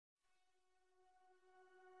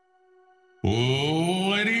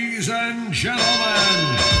Ladies and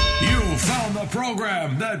gentlemen, you found the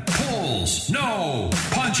program that pulls no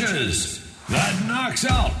punches, that knocks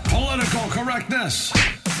out political correctness,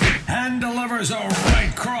 and delivers a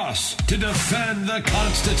right cross to defend the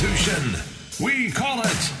Constitution. We call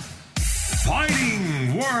it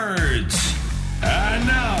Fighting Words. And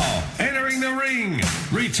now, entering the ring,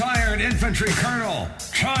 retired infantry colonel,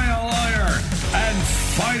 trial lawyer, and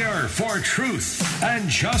fighter for truth and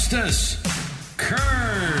justice,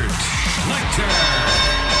 Kurt Schlichter.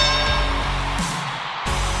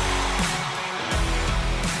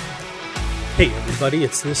 Hey everybody,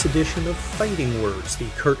 it's this edition of Fighting Words, the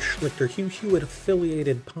Kurt Schlichter Hugh Hewitt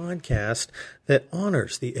affiliated podcast that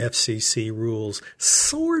honors the FCC rules,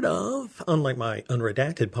 sort of, unlike my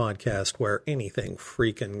unredacted podcast where anything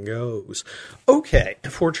freaking goes. Okay,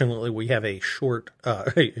 fortunately we have a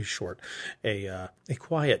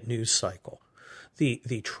quiet news cycle.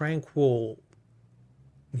 The tranquil,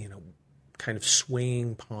 kind of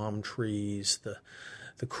swaying palm trees, the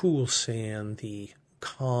cool sand, the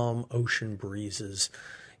calm ocean breezes.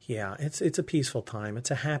 Yeah, it's a peaceful time.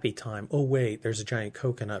 It's a happy time. Oh, wait, there's a giant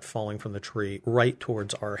coconut falling from the tree right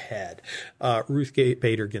towards our head. Ruth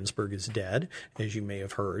Bader Ginsburg is dead, as you may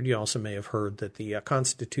have heard. You also may have heard that the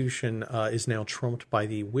Constitution is now trumped by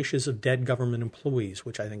the wishes of dead government employees,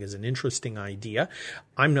 which I think is an interesting idea.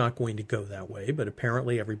 I'm not going to go that way, but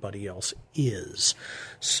apparently everybody else is.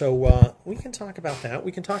 So we can talk about that.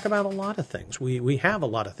 We can talk about a lot of things. We have a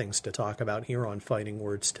lot of things to talk about here on Fighting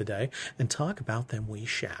Words today, and talk about them we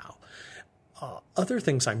shall. Other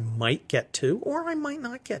things I might get to, or I might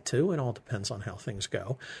not get to. It all depends on how things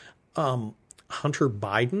go. Hunter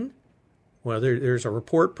Biden. Well, there's a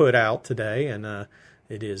report put out today, and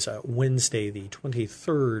it is Wednesday, the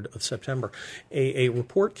 23rd of September. A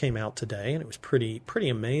report came out today, and it was pretty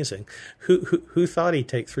amazing. Who thought he'd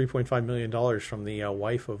take $3.5 million from the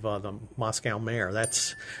wife of the Moscow mayor?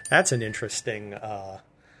 That's an interesting.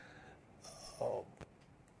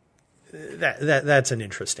 That's an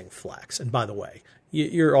interesting flex. And by the way,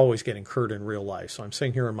 you're always getting Kurt in real life. So I'm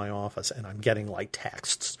sitting here in my office and I'm getting like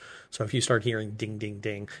texts. So if you start hearing ding, ding,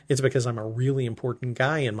 ding, it's because I'm a really important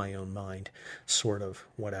guy in my own mind, sort of,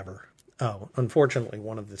 whatever. Oh, unfortunately,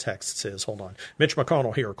 one of the texts is, hold on, Mitch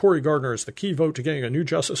McConnell here. Cory Gardner is the key vote to getting a new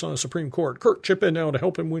justice on the Supreme Court. Kurt, chip in now to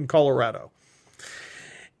help him win Colorado.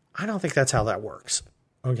 I don't think that's how that works.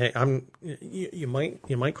 Okay, you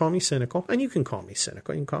might call me cynical, and you can call me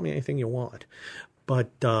cynical. You can call me anything you want,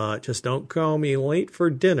 but just don't call me late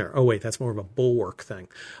for dinner. Oh wait, that's more of a bulwark thing.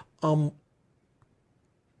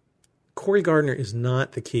 Cory Gardner is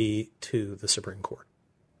not the key to the Supreme Court,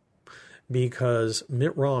 because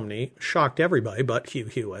Mitt Romney shocked everybody but Hugh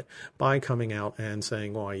Hewitt by coming out and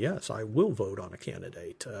saying, "Well, yes, I will vote on a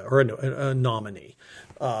candidate or a nominee,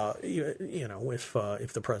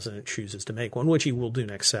 if the president chooses to make one, which he will do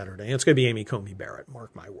next Saturday. And it's going to be Amy Coney Barrett,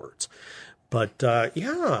 mark my words." But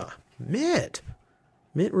Mitt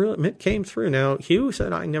came through. Now, Hugh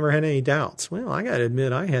said I never had any doubts. Well, I got to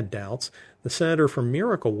admit I had doubts. The senator from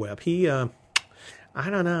Miracle Whip, he, I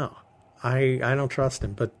don't know. I don't trust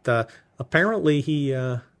him, but apparently he's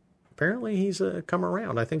come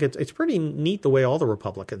around. I think it's pretty neat the way all the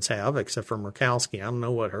Republicans have, except for Murkowski. I don't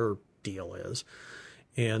know what her deal is.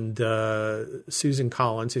 And Susan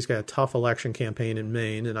Collins, who's got a tough election campaign in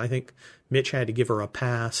Maine, and I think Mitch had to give her a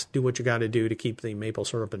pass. Do what you got to do to keep the maple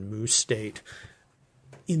syrup and mousse state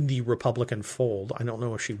in the Republican fold. I don't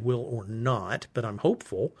know if she will or not, but I'm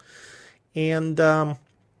hopeful. And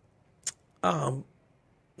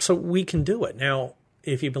so we can do it. Now,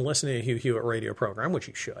 if you've been listening to the Hugh Hewitt radio program, which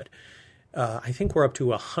you should, I think we're up to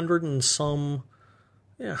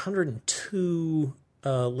 102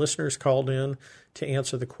 listeners called in to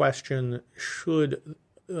answer the question, should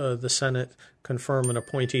the Senate confirm an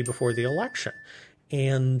appointee before the election?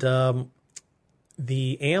 And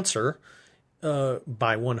the answer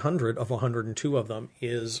by 100 of 102 of them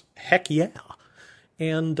is heck yeah.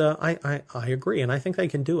 And I agree, and I think they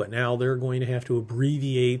can do it. Now, they're going to have to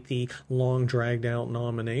abbreviate the long, dragged-out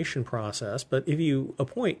nomination process, but if you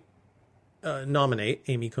nominate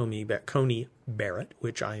Amy Coney Barrett,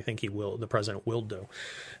 which I think the president will do,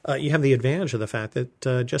 you have the advantage of the fact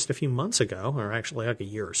that just a few months ago, or actually like a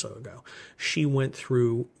year or so ago, she went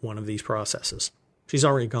through one of these processes. She's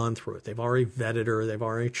already gone through it. They've already vetted her. They've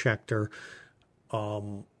already checked her.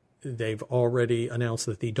 They've already announced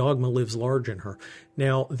that the dogma lives large in her.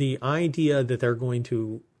 Now, the idea that they're going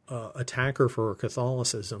to attack her for her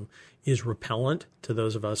Catholicism is repellent to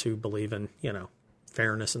those of us who believe in,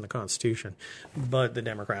 fairness in the Constitution. But the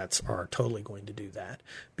Democrats are totally going to do that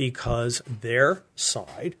because their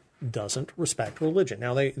side doesn't respect religion.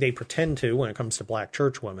 Now, they pretend to when it comes to black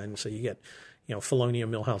church women. So you get, Felonia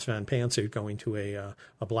Milhouse Van Pantsuit going to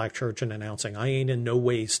a black church and announcing, "I ain't in no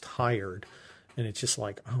ways tired." And it's just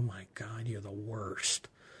like, oh my God, you're the worst.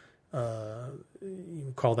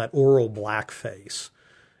 You call that oral blackface.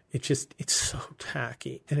 It's so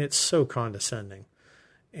tacky and it's so condescending.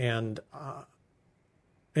 And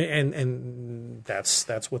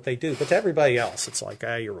that's what they do. But to everybody else, it's like,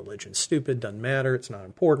 your religion's stupid, doesn't matter, it's not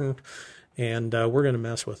important, and we're going to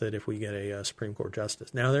mess with it if we get a Supreme Court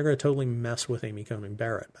justice. Now they're going to totally mess with Amy Coney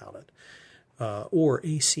Barrett about it. Or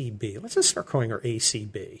ACB. Let's just start calling her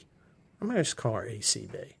ACB. I'm going to just call her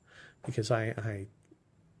ACB because I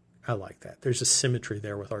like that. There's a symmetry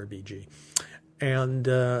there with RBG. And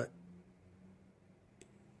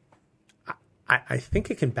I think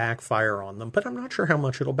it can backfire on them, but I'm not sure how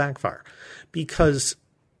much it'll backfire because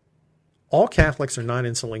all Catholics are not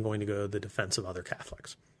instantly going to go to the defense of other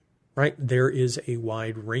Catholics, right? There is a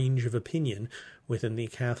wide range of opinion within the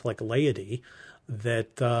Catholic laity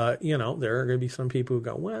that, there are going to be some people who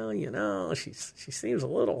go, well, she seems a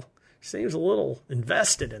little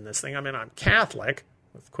invested in this thing. I mean, I'm Catholic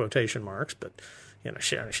with quotation marks, but,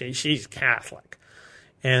 she's Catholic.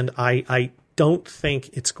 And I don't think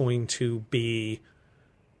it's going to be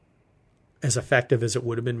as effective as it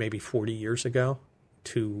would have been maybe 40 years ago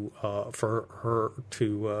for her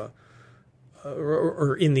to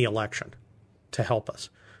or in the election to help us.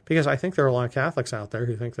 Because I think there are a lot of Catholics out there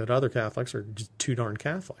who think that other Catholics are just too darn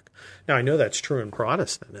Catholic. Now, I know that's true in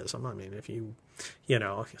Protestantism. I mean, if you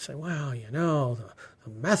say, well, the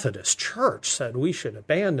Methodist Church said we should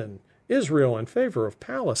abandon Israel in favor of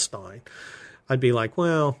Palestine, I'd be like,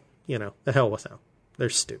 well, the hell with them. They're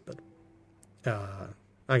stupid. I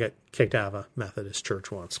got kicked out of a Methodist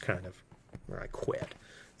church once, where I quit.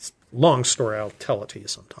 It's a long story. I'll tell it to you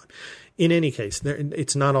sometime. In any case,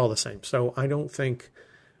 it's not all the same. So I don't think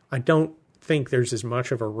there's as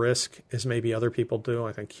much of a risk as maybe other people do.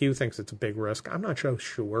 I think Hugh thinks it's a big risk. I'm not so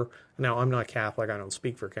sure. Now, I'm not Catholic. I don't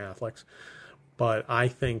speak for Catholics. But I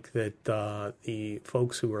think that the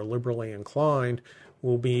folks who are liberally inclined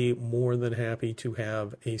will be more than happy to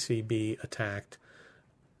have ACB attacked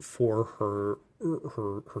for her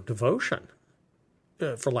devotion,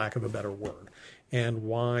 for lack of a better word,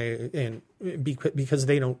 because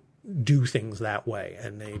they don't do things that way,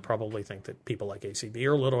 and they probably think that people like ACB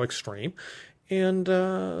are a little extreme, and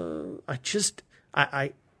I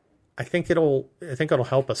think it'll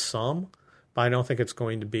help us some. But I don't think it's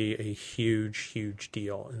going to be a huge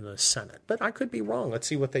deal in the Senate. But I could be wrong. Let's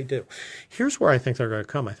see what they do. Here's where I think they're going to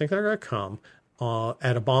come. I think they're going to come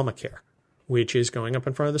at Obamacare, which is going up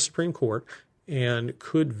in front of the Supreme Court and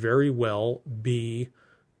could very well be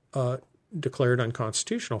declared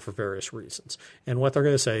unconstitutional for various reasons. And what they're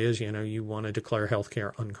going to say is, you want to declare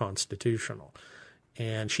healthcare unconstitutional.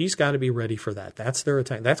 And she's got to be ready for that. That's their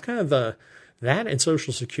attack. That's kind of that and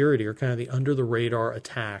Social Security are kind of the under-the-radar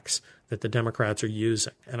attacks that the Democrats are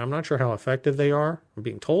using. And I'm not sure how effective they are. I'm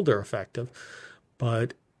being told they're effective.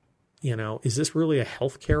 But, is this really a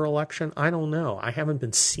healthcare election? I don't know. I haven't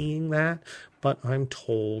been seeing that, but I'm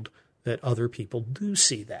told that other people do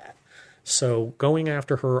see that. So going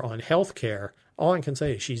after her on healthcare, all I can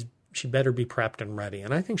say is she better be prepped and ready.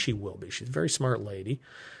 And I think she will be. She's a very smart lady.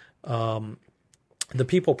 The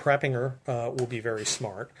people prepping her will be very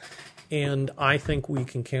smart. And I think we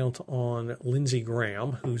can count on Lindsey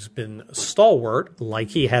Graham, who's been stalwart, like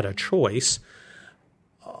he had a choice.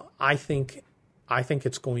 I think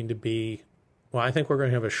it's going to be, I think we're going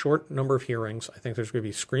to have a short number of hearings. I think there's going to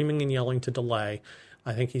be screaming and yelling to delay.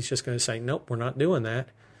 I think he's just going to say, nope, we're not doing that.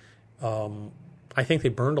 I think they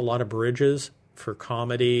burned a lot of bridges for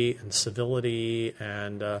comedy and civility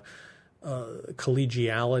and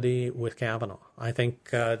collegiality with Kavanaugh. I think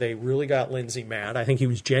they really got Lindsey mad. I think he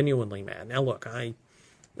was genuinely mad. Now, look, I'm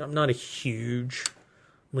not a huge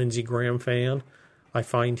Lindsey Graham fan. I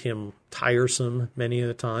find him tiresome many of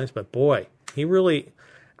the times, but boy, he really,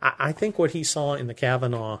 I think what he saw in the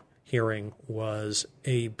Kavanaugh hearing was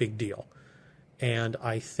a big deal. And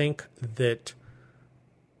I think that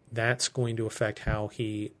that's going to affect how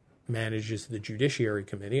he manages the Judiciary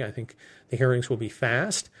Committee. I think the hearings will be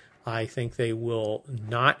fast. I think they will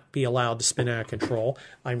not be allowed to spin out of control.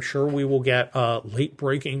 I'm sure we will get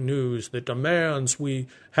late-breaking news that demands we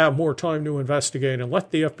have more time to investigate and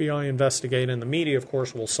let the FBI investigate. And the media, of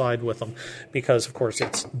course, will side with them because, of course,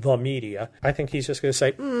 it's the media. I think he's just going to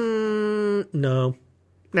say, no,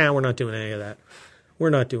 we're not doing any of that.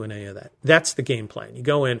 We're not doing any of that. That's the game plan. You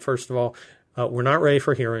go in, first of all, we're not ready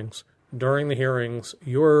for hearings. During the hearings,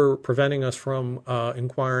 you're preventing us from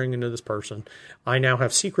inquiring into this person. I now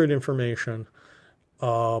have secret information.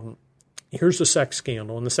 Here's the sex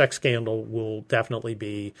scandal, and the sex scandal will definitely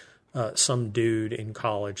be some dude in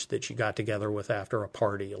college that she got together with after a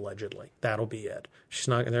party, allegedly. That'll be it.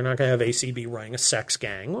 They're not going to have ACB running a sex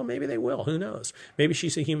gang. Well, maybe they will. Who knows? Maybe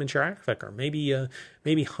she's a human trafficker. Maybe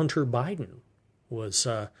Hunter Biden was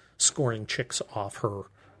scoring chicks off her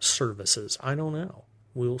services. I don't know.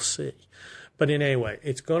 We'll see. But in any way,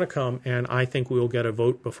 it's going to come, and I think we'll get a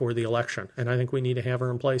vote before the election. And I think we need to have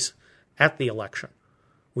her in place at the election.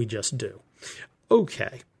 We just do.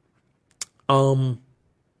 Okay.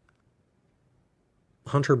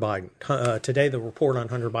 Hunter Biden. Today, the report on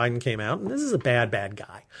Hunter Biden came out, and this is a bad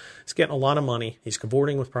guy. He's getting a lot of money. He's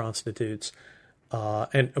cavorting with prostitutes.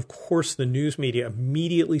 And, of course, the news media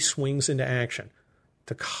immediately swings into action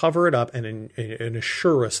to cover it up and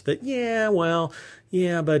assure us that,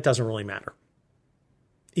 but it doesn't really matter.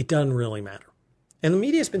 It doesn't really matter. And the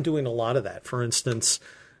media's been doing a lot of that. For instance,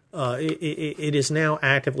 it is now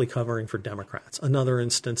actively covering for Democrats. Another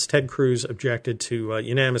instance, Ted Cruz objected to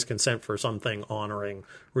unanimous consent for something honoring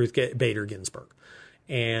Ruth Bader Ginsburg.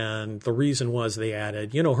 And the reason was they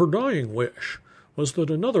added, her dying wish was that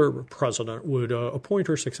another president would appoint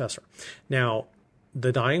her successor. Now,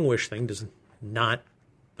 the dying wish thing does not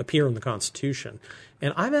appear in the Constitution.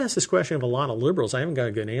 And I've asked this question of a lot of liberals. I haven't got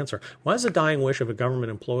a good answer. Why does the dying wish of a government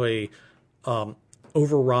employee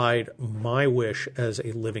override my wish as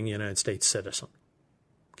a living United States citizen?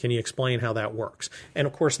 Can you explain how that works? And,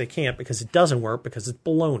 of course, they can't because it doesn't work because it's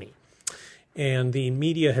baloney. And the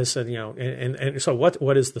media has said, and so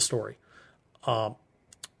what is the story?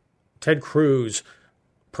 Ted Cruz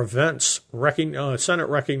prevents Senate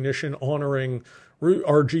recognition honoring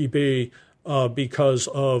RGB because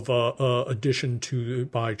of addition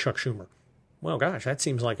by Chuck Schumer. Well, gosh, that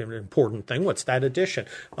seems like an important thing. What's that addition?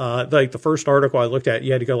 Like the first article I looked at,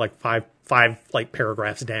 you had to go like five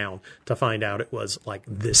paragraphs down to find out it was like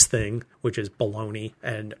this thing, which is baloney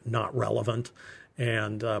and not relevant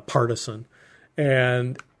and partisan.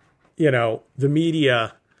 And, the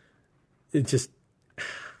media, it just,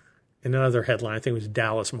 in another headline, I think it was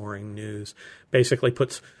Dallas Morning News, basically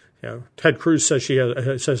puts, Ted Cruz says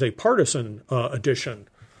says a partisan addition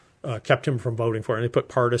kept him from voting for it. And they put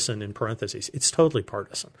partisan in parentheses. It's totally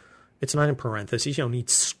partisan. It's not in parentheses. You don't need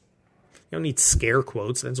scare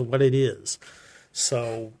quotes. That's what it is.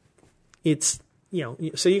 So it's,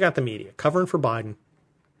 so you got the media covering for Biden,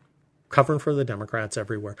 covering for the Democrats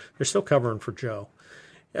everywhere. They're still covering for Joe.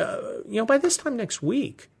 By this time next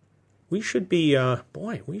week, we should be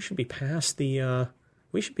past the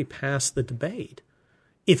debate.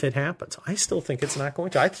 If it happens, I still think it's not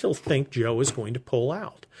going to. I still think Joe is going to pull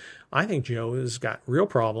out. I think Joe has got real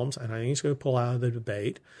problems, and I think he's going to pull out of the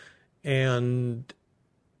debate. And,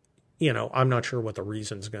 I'm not sure what the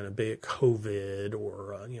reason's going to be, COVID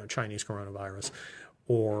or, Chinese coronavirus,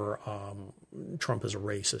 or Trump is a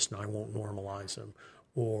racist and I won't normalize him,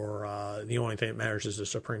 or the only thing that matters is the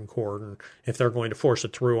Supreme Court. And if they're going to force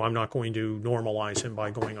it through, I'm not going to normalize him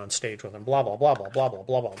by going on stage with him, blah, blah, blah, blah, blah, blah,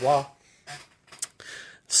 blah, blah, blah.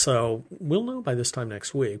 So we'll know by this time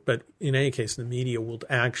next week. But in any case, the media will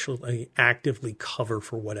actually actively cover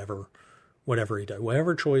for whatever he does,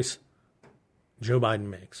 whatever choice Joe Biden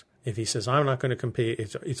makes. If he says, I'm not going to compete,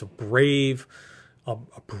 it's a brave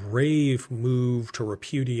move to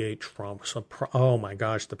repudiate Trump. So, oh my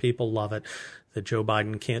gosh, the people love it that Joe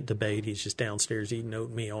Biden can't debate. He's just downstairs eating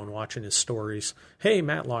oatmeal and watching his stories. Hey,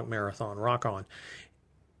 Matlock Marathon, rock on.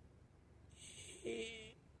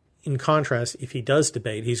 In contrast, if he does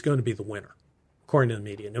debate, he's going to be the winner, according to the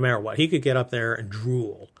media, no matter what. He could get up there and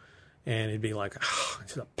drool, and it'd be like,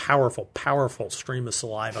 it's a powerful, powerful stream of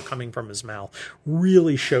saliva coming from his mouth.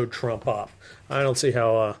 Really showed Trump up. I don't see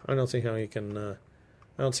how he can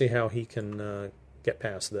get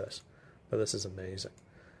past this, but this is amazing.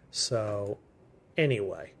 So,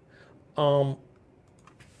 anyway,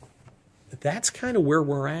 that's kind of where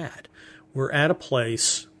we're at. We're at a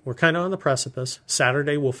place. We're kind of on the precipice.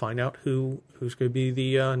 Saturday, we'll find out who's going to be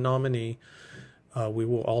the nominee. We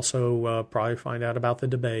will also probably find out about the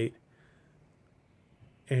debate,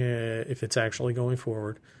 if it's actually going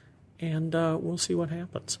forward. And we'll see what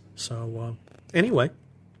happens. So anyway,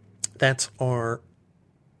 that's our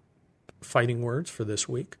fighting words for this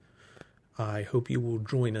week. I hope you will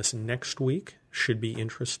join us next week. Should be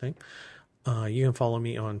interesting. You can follow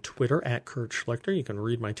me on Twitter at Kurt Schlichter. You can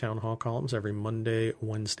read my town hall columns every Monday,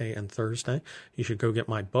 Wednesday, and Thursday. You should go get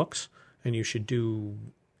my books, and you should do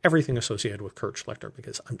everything associated with Kurt Schlichter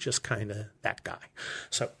because I'm just kind of that guy.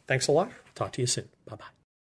 So thanks a lot. Talk to you soon. Bye-bye.